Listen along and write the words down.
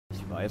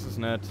weiß es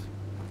nicht.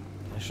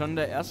 Er ist schon in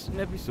der ersten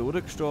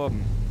Episode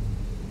gestorben.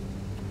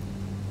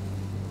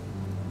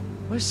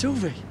 Where's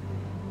Sylvie?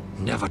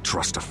 Never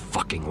trust a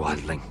fucking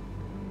wildling.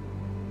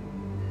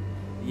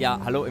 Ja,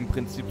 hallo, im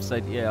Prinzip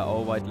seid ihr ja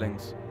auch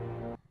Wildlings.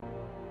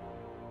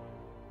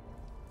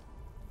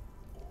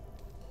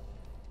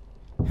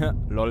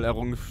 Lol,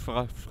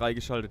 Errungenschaft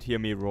freigeschaltet. Hear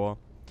me roar.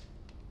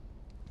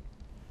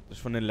 Das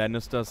ist von den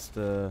Lannisters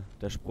der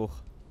Spruch.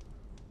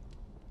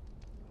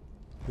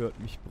 Hört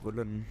mich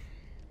brüllen.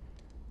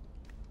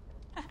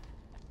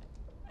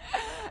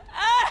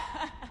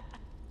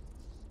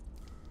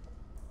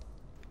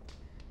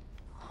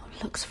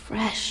 Oh, looks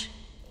fresh.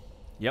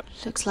 Yep.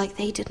 Looks like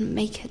they didn't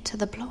make it to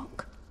the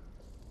block.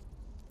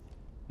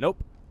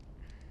 Nope.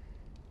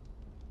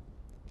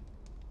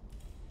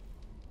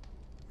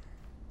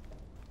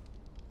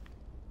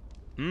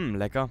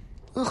 Lecker.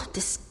 Ugh,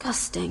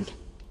 disgusting.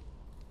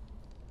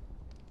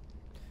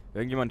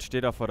 Irgendjemand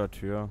steht da vor der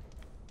Tür.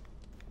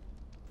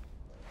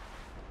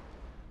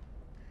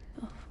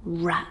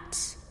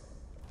 Rats.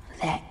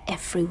 They're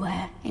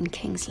everywhere in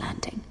King's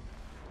Landing.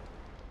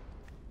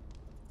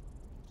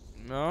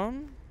 Ja.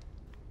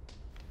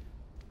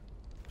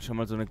 Schon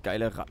mal so eine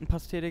geile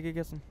Rattenpastete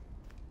gegessen?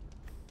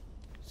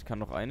 Das kann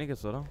doch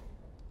einiges, oder?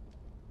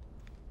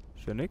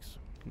 Ist hier nix?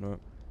 Nö.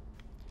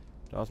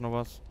 Da ist noch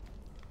was.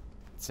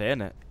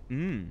 Zähne.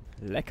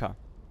 Lecker.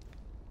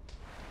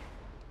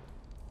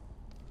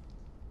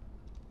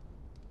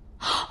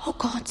 Oh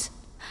God.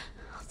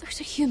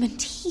 Those are human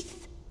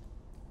teeth.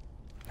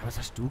 Ja, was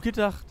hast du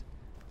gedacht?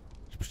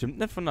 Ist bestimmt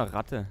nicht von einer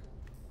Ratte.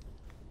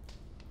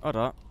 Oh,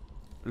 da.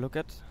 Look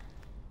at.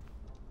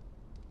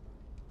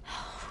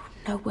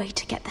 No way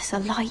to get this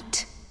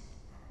alight.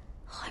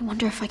 I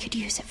wonder if I could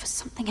use it for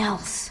something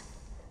else.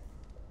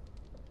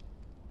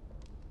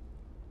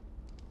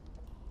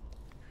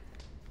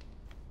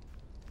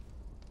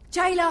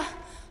 Jailer,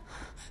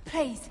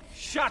 please.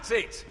 Shut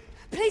it!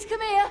 Please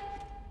come here.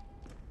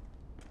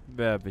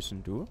 Wer bist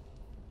denn du?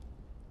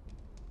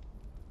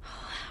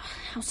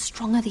 How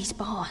strong are these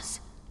bars?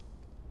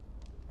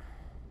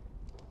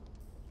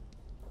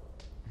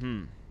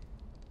 I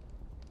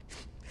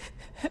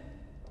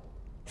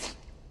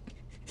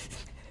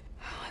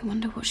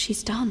wonder what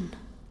she's done.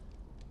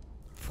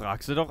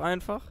 Frag sie doch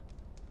einfach.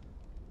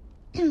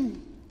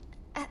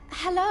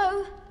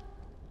 Hello?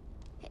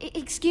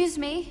 Excuse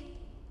me?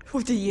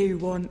 What do you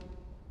want?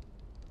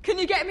 Can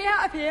you get me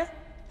out of here?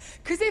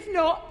 Because if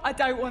not, I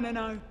don't want to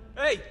know.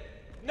 Hey!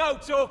 No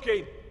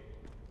talking!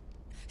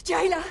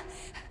 Jailer!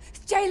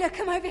 Jailer,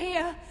 come over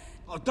here.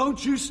 Oh,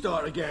 don't you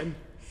start again.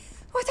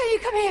 Why don't you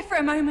come here for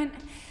a moment?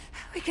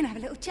 We can have a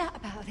little chat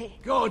about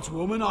it. God's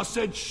woman, I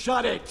said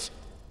shut it.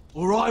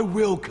 Or I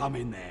will come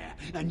in there,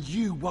 and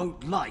you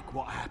won't like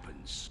what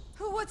happens.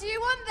 Well, what do you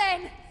want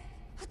then?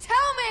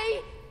 Tell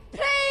me!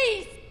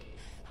 Please!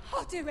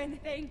 I'll do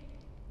anything.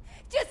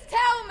 Just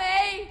tell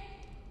me!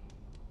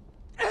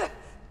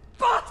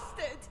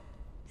 Bastard!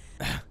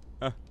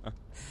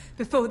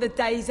 Before the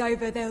day's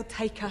over, they'll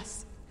take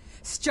us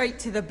straight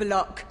to the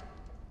block.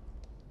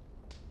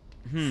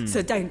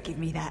 So don't give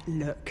me that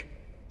look.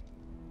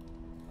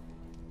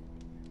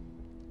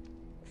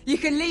 You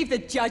can leave the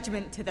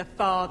judgment to the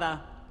Father,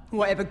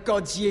 whatever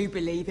gods you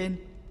believe in.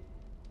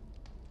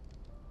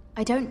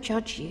 I don't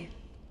judge you.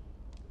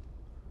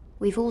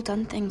 We've all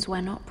done things we're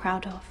not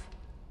proud of.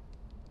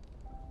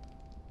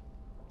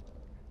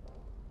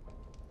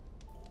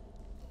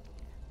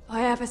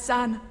 I have a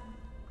son.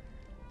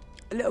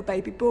 A little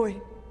baby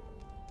boy.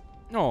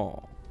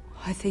 Oh.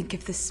 I think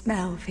of the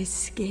smell of his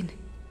skin.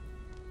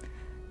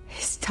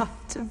 His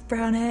tuft of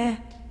brown hair.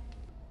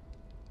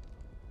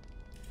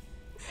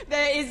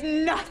 There is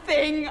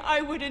nothing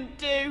I wouldn't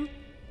do.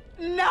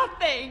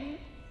 Nothing.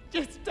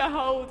 Just to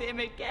hold him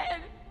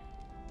again.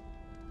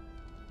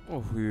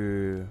 Oh,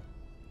 yeah.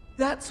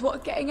 That's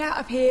what getting out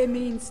of here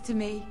means to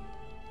me.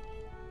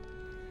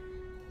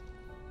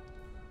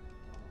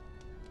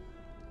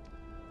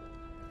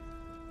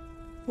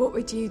 What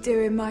would you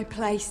do in my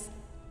place?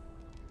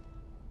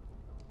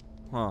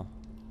 Huh.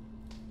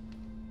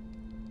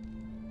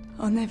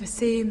 I'll never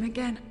see him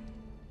again.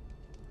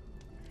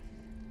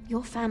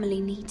 Your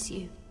family needs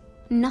you.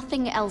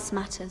 Nothing else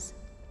matters.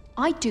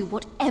 I'd do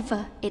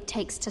whatever it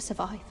takes to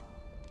survive.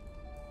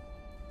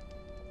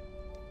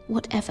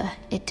 Whatever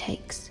it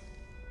takes.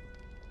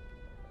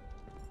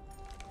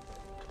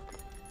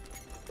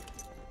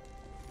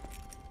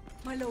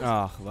 My lord,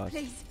 Ach, was.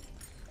 please,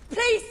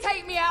 please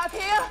take me out of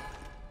here!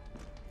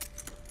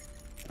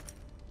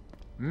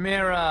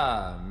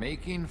 Mira,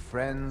 making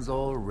friends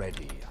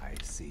already, I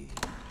see.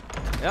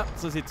 Ja,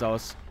 so sieht's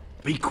aus.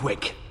 Be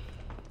quick.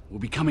 We'll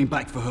be coming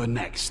back for her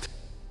next.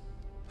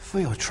 For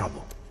your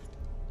trouble.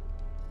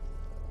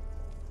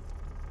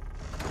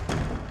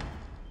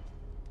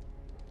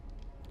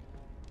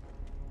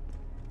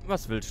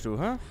 Was willst du,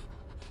 hä?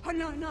 Oh,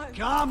 no, no.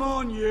 Come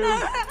on, you! No!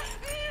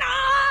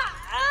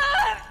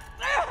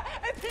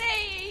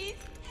 Please!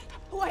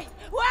 Wait!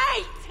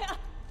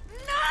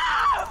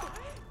 No!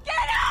 Get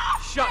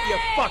off Shut me! your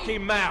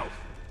fucking mouth!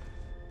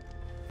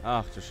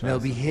 Ach du They'll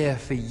be Scheiße. here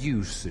for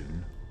you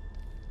soon.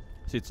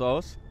 Sieht so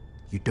aus?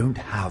 You don't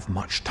have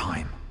much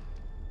time.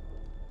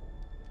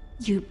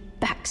 You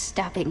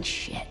backstabbing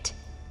shit.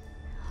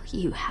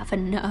 You have a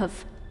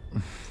nerve.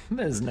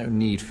 There's no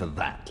need for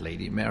that,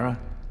 Lady Mira.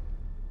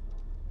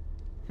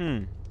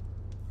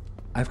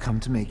 I've come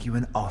to make you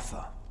an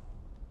offer.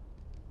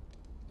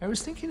 I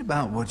was thinking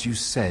about what you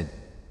said,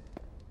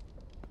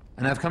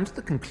 and I've come to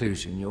the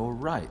conclusion you're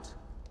right.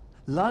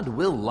 Lud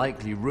will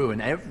likely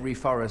ruin every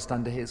forest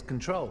under his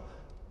control.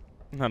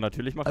 Na,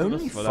 natürlich macht er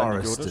Only das, weil er ein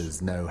Idiot ist.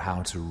 foresters know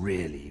how to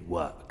really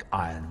work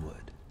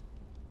ironwood.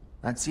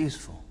 That's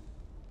useful.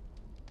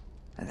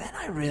 And then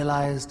I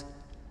realized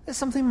there's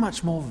something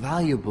much more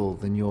valuable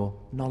than your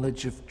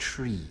knowledge of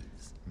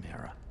trees,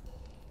 Mira.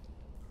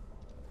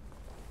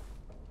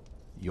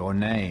 Your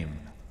name.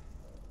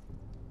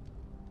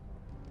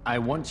 I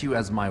want you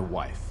as my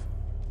wife.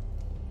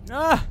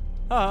 Ah!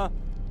 Ah!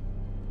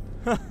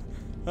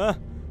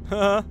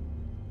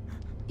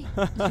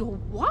 Your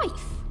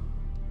wife?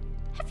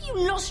 Have you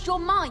lost your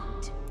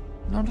mind?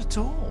 Not at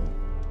all.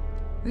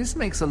 This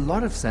makes a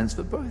lot of sense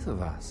for both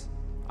of us.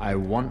 I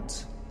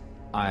want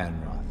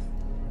Ironrath,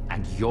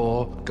 and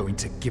you're going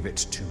to give it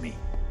to me.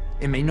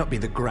 It may not be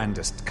the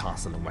grandest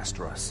castle in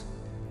Westeros,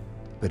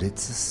 but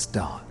it's a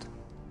start.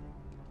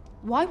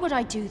 Why would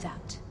I do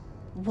that?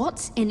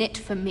 What's in it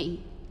for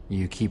me?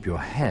 You keep your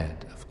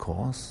head, of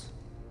course,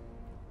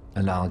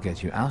 and I'll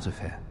get you out of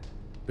here.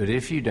 But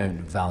if you don't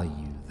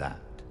value that,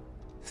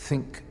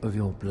 think of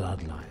your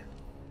bloodline,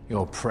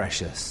 your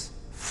precious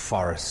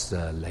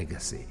Forester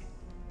legacy.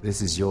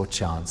 This is your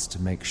chance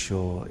to make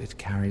sure it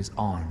carries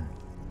on.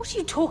 What are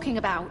you talking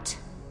about?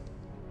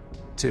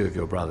 2 of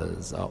your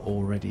brothers are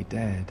already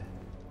dead.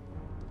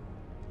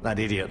 That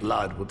idiot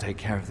Lud will take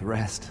care of the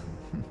rest.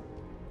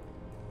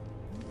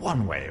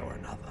 One way or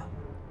another.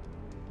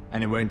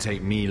 And it won't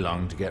take me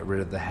long to get rid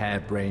of the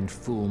harebrained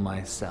fool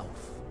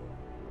myself.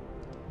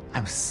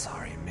 I'm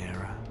sorry,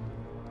 Mira.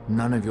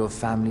 None of your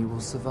family will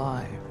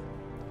survive.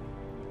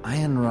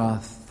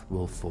 Ironrath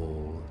will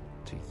fall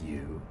to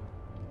you.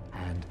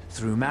 And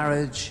through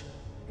marriage,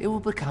 it will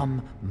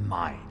become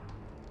mine.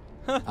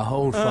 A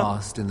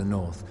holdfast in the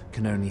north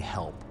can only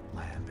help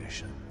my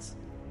ambitions.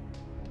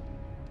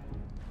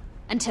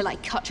 Until I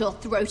cut your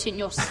throat in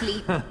your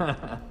sleep.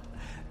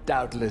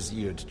 Doubtless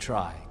you'd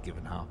try,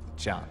 given half the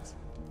chance.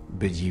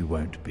 But you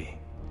won't be.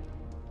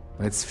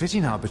 It's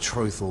fitting our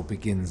betrothal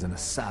begins in a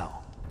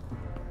cell.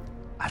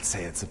 I'd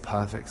say it's a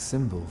perfect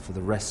symbol for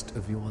the rest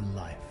of your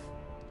life.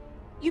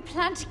 You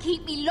plan to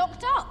keep me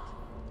locked up?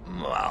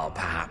 Well,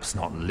 perhaps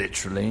not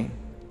literally.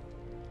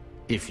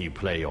 If you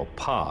play your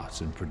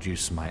part and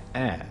produce my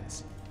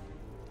heirs.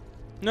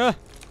 Na,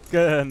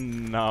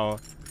 genau.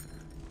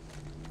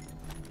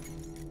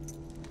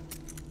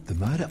 The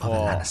murder of a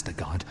Lannister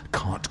guard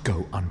can't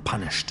go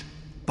unpunished.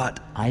 But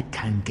I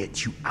can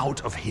get you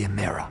out of here,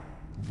 Mira.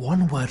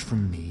 One word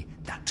from me,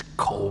 that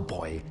coal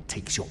boy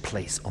takes your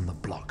place on the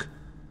block.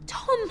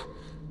 Tom!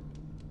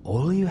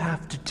 All you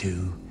have to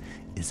do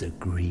is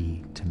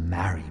agree to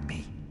marry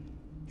me.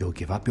 You'll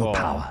give up your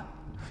power.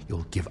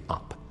 You'll give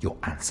up your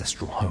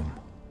ancestral home.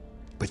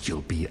 But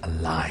you'll be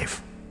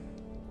alive.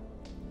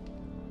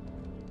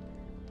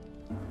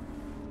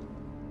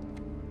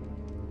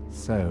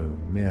 So,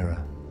 Mira,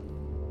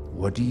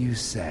 what do you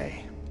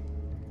say?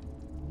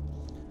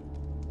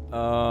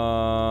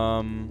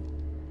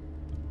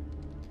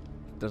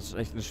 Das ist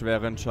echt eine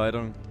schwere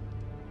Entscheidung.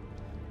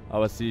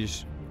 Aber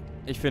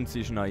ich finde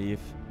sie ist naiv.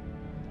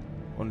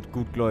 Und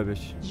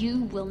gutgläubig.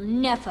 You will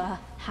never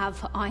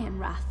have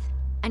Ironrath.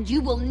 And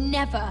you will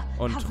never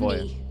Und have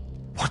treu. me.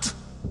 What?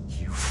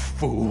 You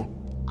fool!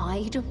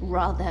 I'd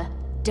rather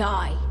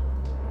die.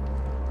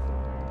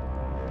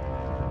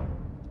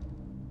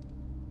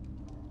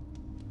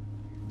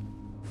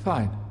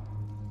 Fine.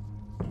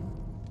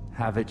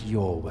 Have it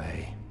your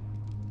way.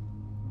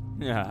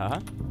 Ja.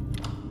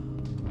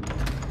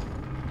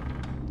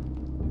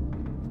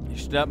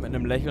 Ich sterbe mit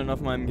einem Lächeln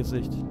auf meinem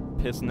Gesicht.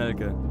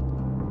 Pissnelke.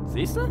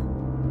 Siehst du?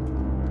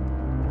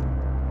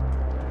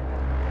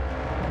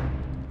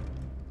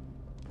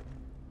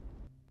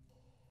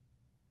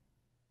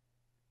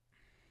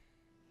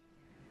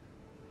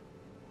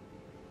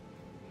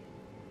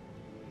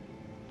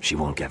 She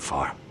won't get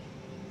far.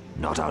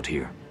 Not out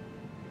here.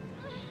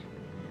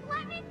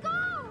 Let me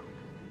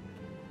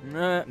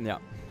go! Ja.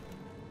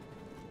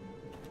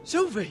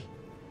 Sylvie!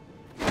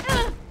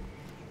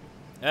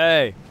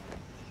 Ey!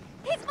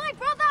 He's my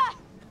brother!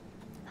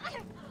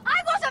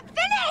 I wasn't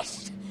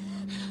finished!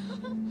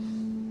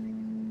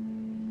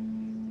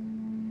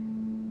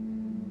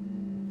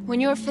 When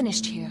you're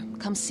finished here,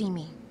 come see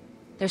me.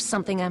 There's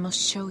something I must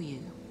show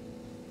you.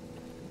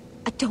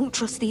 I don't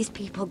trust these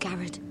people,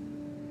 Garrett.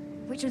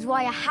 Which was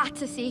why I had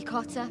to see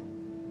Cotter.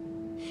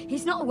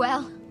 He's not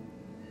well.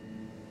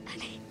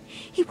 And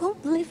he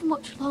won't live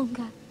much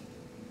longer.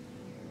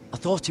 I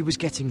thought he was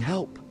getting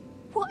help.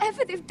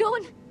 Whatever they've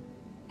done,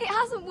 it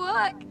hasn't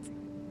worked.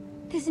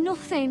 There's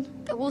nothing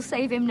that will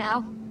save him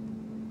now.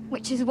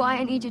 Which is why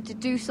I need you to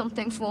do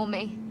something for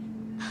me.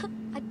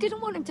 I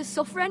didn't want him to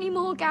suffer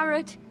anymore,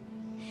 Garrett.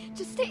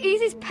 Just to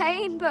ease his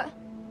pain, but...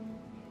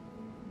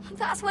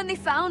 that's when they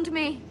found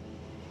me.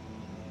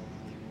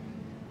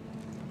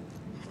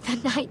 The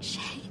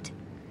Nightshade.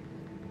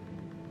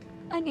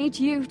 I need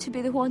you to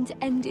be the one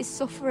to end his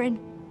suffering.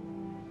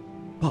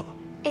 But...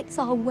 It's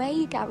our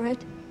way,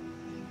 Garrett.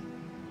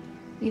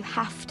 You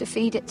have to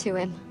feed it to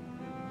him.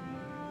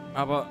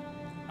 Aber...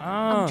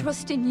 I'm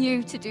trusting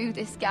you to do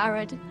this,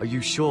 Garrett. Are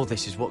you sure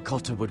this is what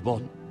Cotter would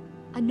want?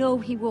 I know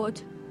he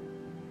would.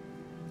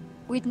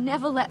 We'd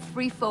never let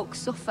free folk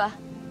suffer.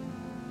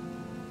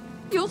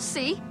 You'll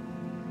see.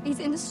 He's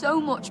in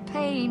so much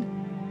pain.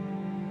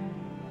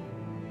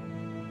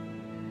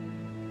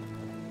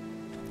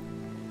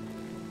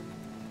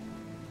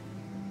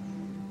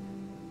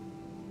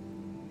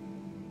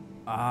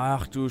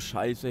 Ach du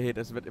Scheiße, hey,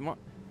 das wird immer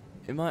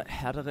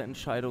härtere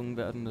Entscheidungen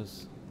werden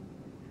das.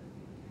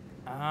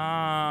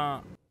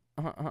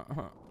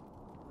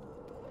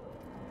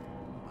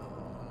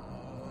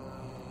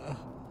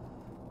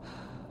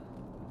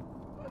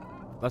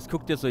 Was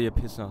guckt ihr so, ihr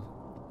Pisser?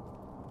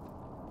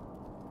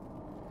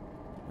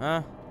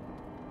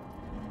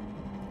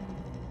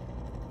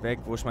 Weg,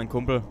 wo ist mein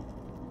Kumpel?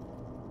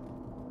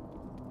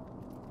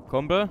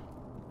 Kumpel?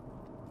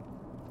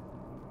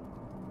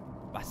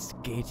 Was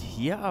geht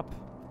hier ab?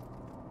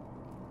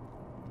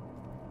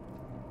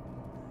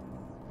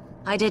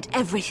 I did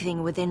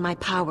everything within my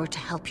power to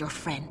help your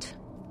friend.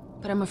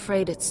 But I'm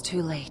afraid it's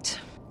too late.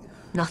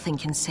 Nothing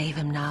can save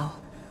him now.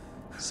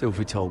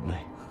 Sylvie told me.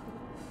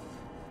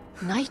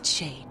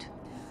 Nightshade?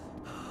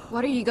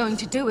 What are you going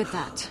to do with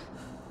that?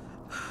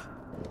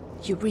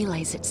 You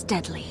realize it's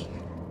deadly.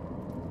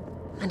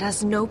 And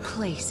has no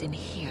place in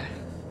here.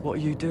 What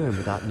are you doing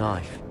with that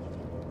knife?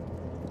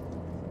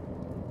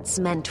 It's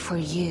meant for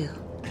you.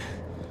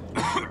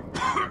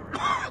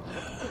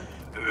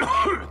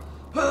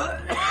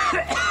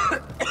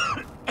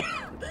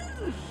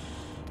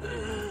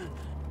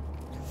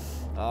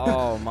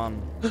 Oh,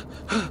 Mann.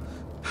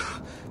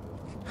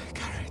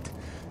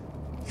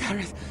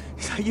 Garrett,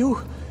 is that you?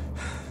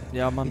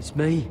 Ja, Mann. It's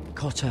me,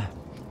 Cotter.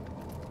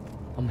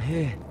 I'm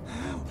here.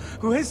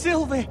 Where's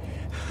Sylvie?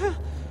 I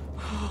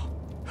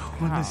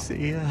want to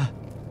see her.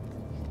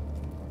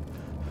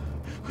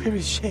 Where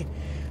is she?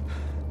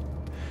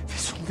 Did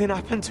something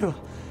happen to her?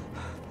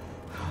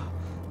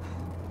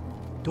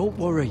 Don't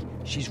worry,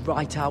 she's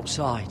right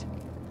outside.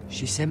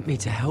 She sent me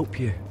to help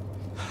you.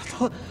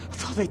 I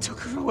thought they took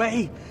her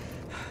away.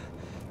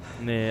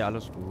 Nee,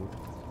 alles gut.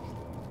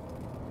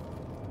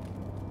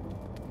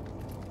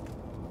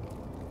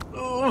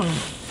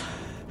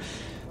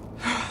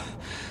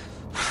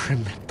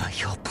 Remember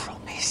your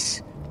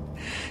promise,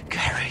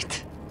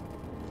 Garrett.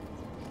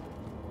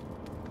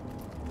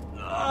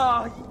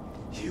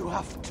 You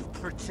have to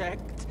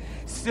protect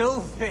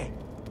Sylvie.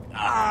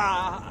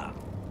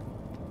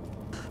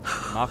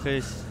 Mach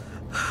ich.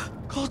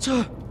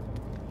 Cotter!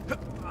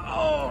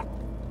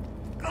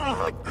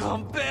 I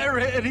can't bear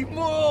it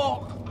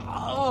anymore!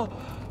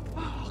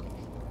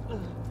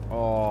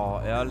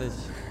 Oh, ehrlich.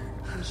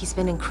 He's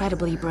been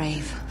incredibly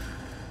brave.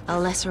 A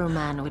lesser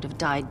man would have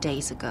died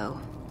days ago.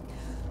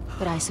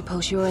 But I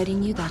suppose you already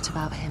knew that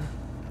about him.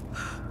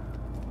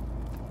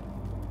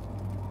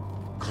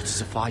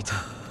 Cotter's a fighter.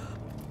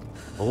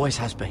 Always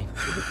has been.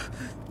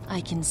 I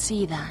can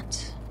see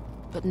that.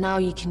 But now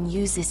you can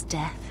use his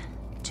death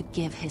to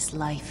give his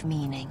life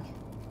meaning.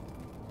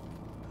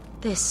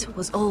 This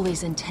was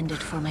always intended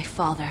for my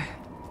father.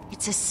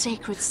 It's a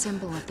sacred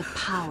symbol of the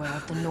power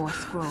of the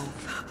North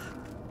Grove.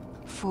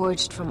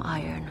 Forged from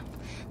iron,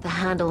 the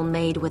handle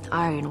made with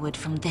ironwood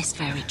from this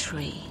very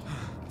tree.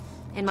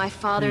 In my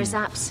father's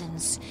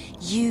absence,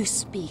 you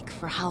speak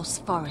for House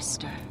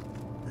Forrester.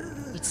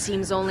 It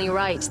seems only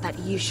right that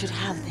you should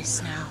have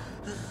this now.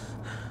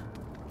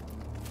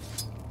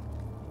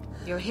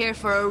 You're here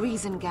for a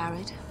reason,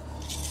 Garrett.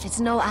 It's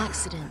no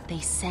accident they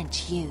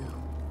sent you.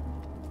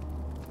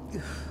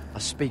 I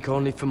speak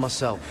only for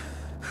myself.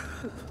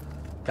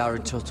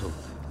 Garrett Tuttle.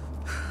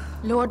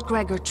 Lord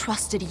Gregor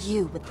trusted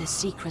you with the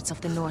secrets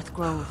of the North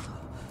Grove.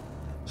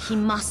 He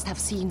must have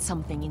seen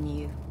something in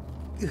you.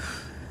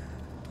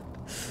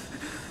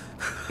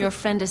 Your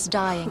friend is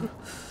dying,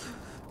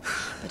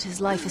 but his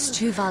life is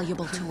too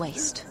valuable to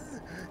waste.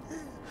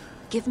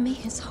 Give me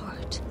his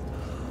heart.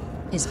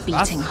 His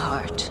beating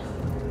heart.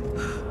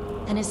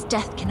 And his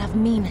death can have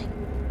meaning.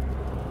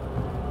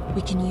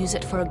 We can use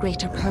it for a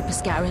greater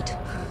purpose, Garrett.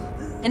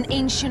 An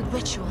ancient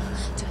ritual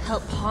to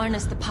help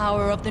harness the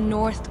power of the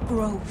North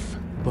Grove.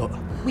 But...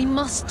 We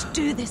must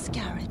do this,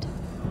 Garrett.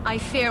 I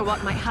fear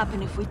what might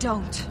happen if we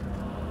don't.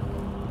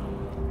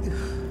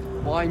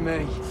 Why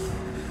me?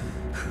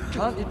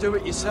 Can't you do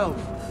it yourself?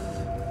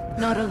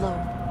 Not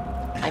alone.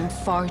 I'm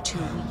far too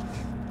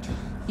weak.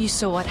 You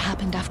saw what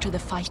happened after the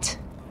fight.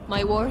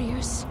 My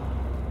warriors,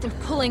 they're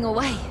pulling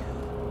away.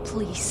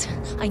 Please,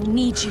 I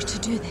need you to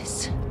do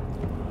this.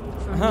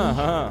 For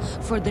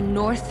me, for the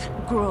North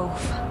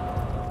Grove.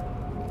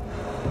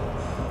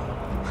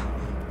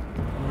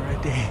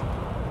 Ready.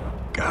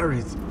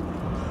 Garrett.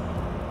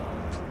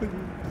 Please.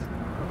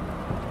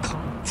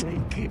 Can't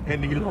take it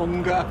any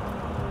longer.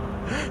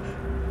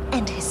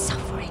 End his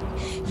suffering.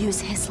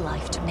 Use his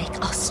life to make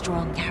us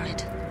strong,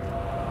 Garrett.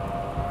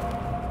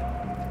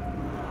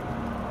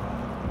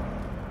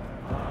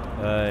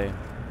 Hey.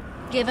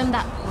 Give him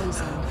that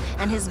poison,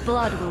 and his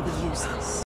blood will be useless.